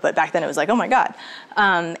whatever. But back then it was oh my God.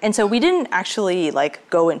 And so we didn't actually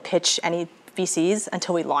go and pitch any VCs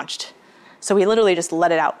until we launched. So we literally just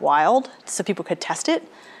let it out wild so people could test it.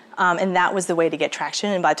 And that was the way to get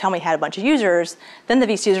traction. And by the time we had a bunch of users, then the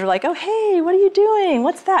VCs were oh, hey, what are you doing?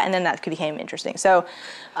 What's that? And then that became interesting. So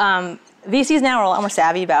VCs now are a lot more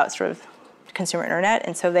savvy about sort of consumer internet.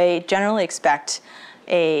 And so they generally expect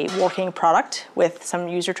a working product with some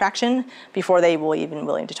user traction before they will even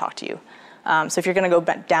willing to talk to you. So if you're going to go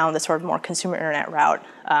down the sort of more consumer internet route,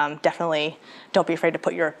 definitely don't be afraid to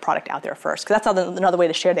put your product out there first, because that's another way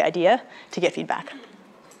to share the idea to get feedback.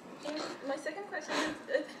 And my second question is,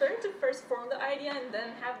 it's better to first form the idea and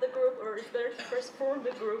then have the group, or it's better to first form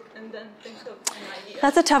the group and then think of an idea?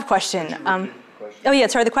 That's a tough question.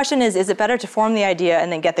 The question is it better to form the idea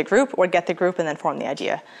and then get the group, or get the group and then form the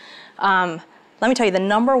idea? Let me tell you, the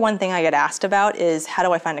number one thing I get asked about is, how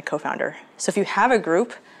do I find a co-founder? So if you have a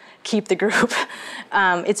group, keep the group.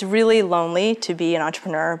 It's really lonely to be an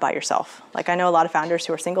entrepreneur by yourself. I know a lot of founders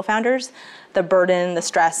who are single founders. The burden, the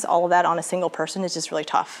stress, all of that on a single person is just really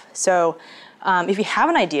tough. So if you have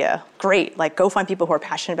an idea, great. Go find people who are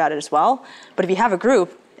passionate about it as well. But if you have a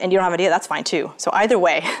group and you don't have an idea, that's fine too. So either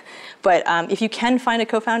way. But if you can find a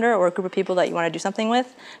co-founder or a group of people that you want to do something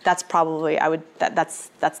with, that's probably, that's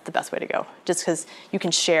the best way to go. Just because you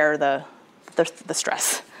can share the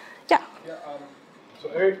stress. Yeah. So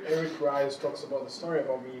Eric Rice talks about the story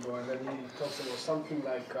about Meebo, and then he talks about something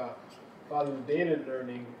like validated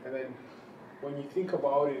learning. And then when you think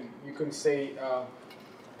about it, you can say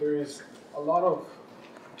there is a lot of,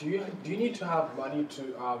 do you need to have money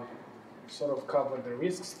to sort of cover the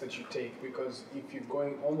risks that you take? Because if you're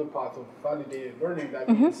going on the path of validated learning, that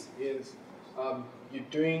means you're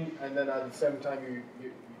doing, and then at the same time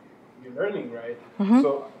you're learning, right?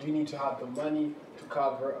 So do you need to have the money to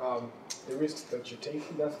cover the risks that you're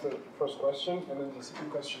taking? That's the first question. And then the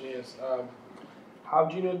second question is, how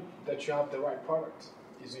do you know that you have the right product?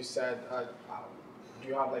 As you said, do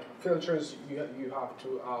you have filters you have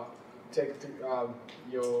to take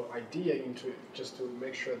your idea into it just to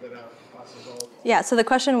make sure that it passes all? Yeah, so the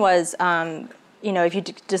question was, if you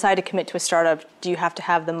decide to commit to a startup, do you have to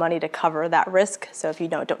have the money to cover that risk? So if you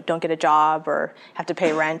don't get a job or have to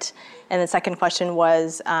pay rent. And the second question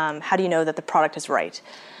was, how do you know that the product is right?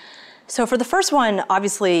 So for the first one,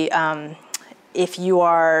 obviously, if you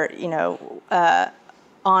are,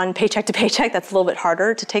 on paycheck to paycheck, that's a little bit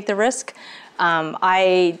harder to take the risk.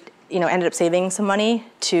 I ended up saving some money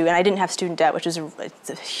and I didn't have student debt, which is it's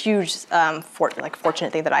a huge,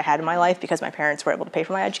 fortunate thing that I had in my life because my parents were able to pay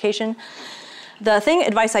for my education. The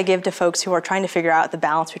advice I give to folks who are trying to figure out the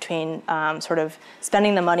balance between sort of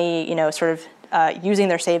spending the money, using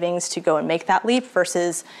their savings to go and make that leap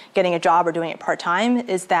versus getting a job or doing it part-time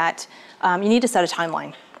is that you need to set a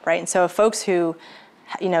timeline, right? And so folks who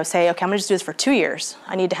say, okay, I'm going to just do this for 2 years.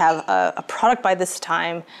 I need to have a product by this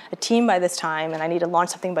time, a team by this time, and I need to launch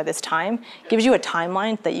something by this time. It gives you a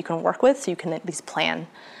timeline that you can work with so you can at least plan.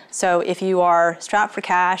 So if you are strapped for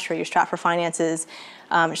cash or you're strapped for finances,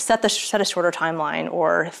 set a shorter timeline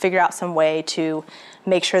or figure out some way to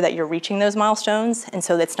make sure that you're reaching those milestones, and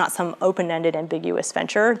so it's not some open-ended, ambiguous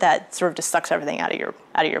venture that sort of just sucks everything out of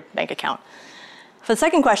your bank account. For the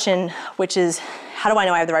second question, which is, how do I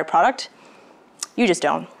know I have the right product? You just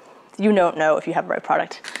don't. You don't know if you have the right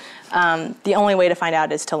product. The only way to find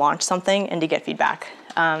out is to launch something and to get feedback.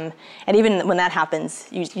 And even when that happens,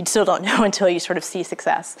 you still don't know until you sort of see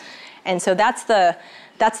success. And so that's the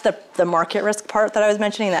market risk part that I was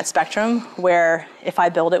mentioning, that spectrum, where if I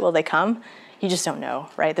build it, will they come? You just don't know,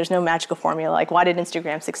 right? There's no magical formula. Like, why did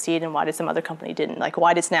Instagram succeed and why did some other company didn't? Like,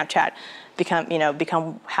 why did Snapchat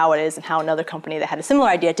become how it is and how another company that had a similar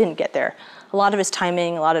idea didn't get there? A lot of it is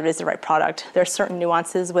timing. A lot of it is the right product. There are certain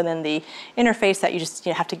nuances within the interface that you just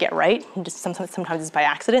have to get right. And just sometimes it's by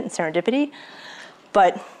accident and serendipity.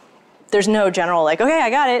 But there's no general, like, okay,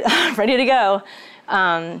 I got it, ready to go.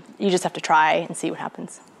 You just have to try and see what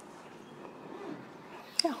happens.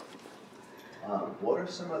 Yeah. What are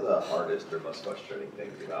some of the hardest or most frustrating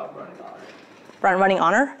things about running Honor? Running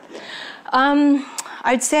Honor?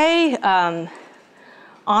 I'd say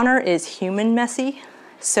Honor is human messy.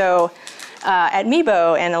 So at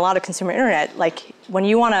Meebo and a lot of consumer internet, like when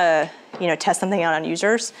you want to test something out on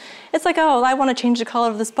users, it's like, oh, I want to change the color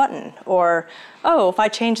of this button, or oh, if I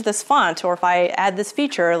change this font, or if I add this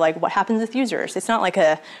feature, like what happens with users? It's not like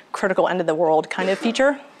a critical end of the world kind of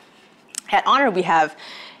feature. At Honor, we have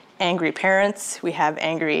angry parents, we have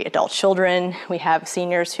angry adult children, we have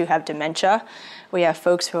seniors who have dementia, we have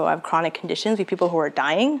folks who have chronic conditions, we have people who are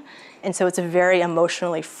dying, and so it's a very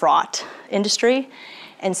emotionally fraught industry.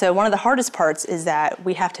 And so one of the hardest parts is that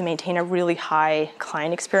we have to maintain a really high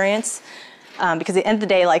client experience. Because at the end of the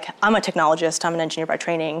day, like, I'm a technologist, I'm an engineer by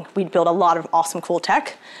training. We build a lot of awesome, cool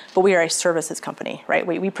tech, but we are a services company, right?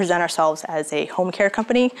 We present ourselves as a home care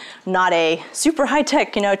company, not a super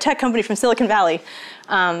high-tech, tech company from Silicon Valley.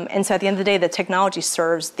 And so at the end of the day, the technology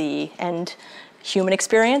serves the end human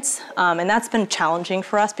experience. And that's been challenging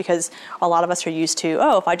for us because a lot of us are used to,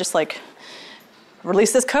 oh, if I just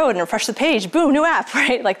release this code and refresh the page, boom, new app,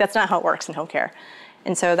 right? Like, that's not how it works in home care.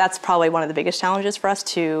 And so that's probably one of the biggest challenges for us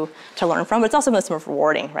to learn from. But it's also most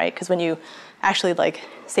rewarding, right? Because when you actually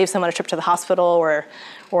save someone a trip to the hospital,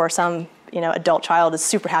 or some adult child is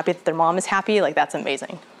super happy that their mom is happy, like, that's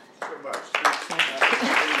amazing. So much.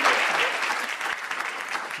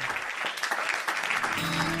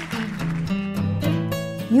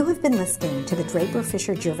 You have been listening to the Draper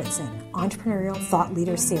Fisher Jurvetson Entrepreneurial Thought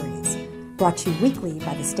Leader Series, brought to you weekly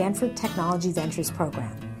by the Stanford Technology Ventures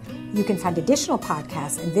Program. You can find additional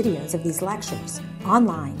podcasts and videos of these lectures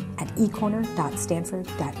online at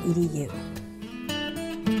ecorner.stanford.edu.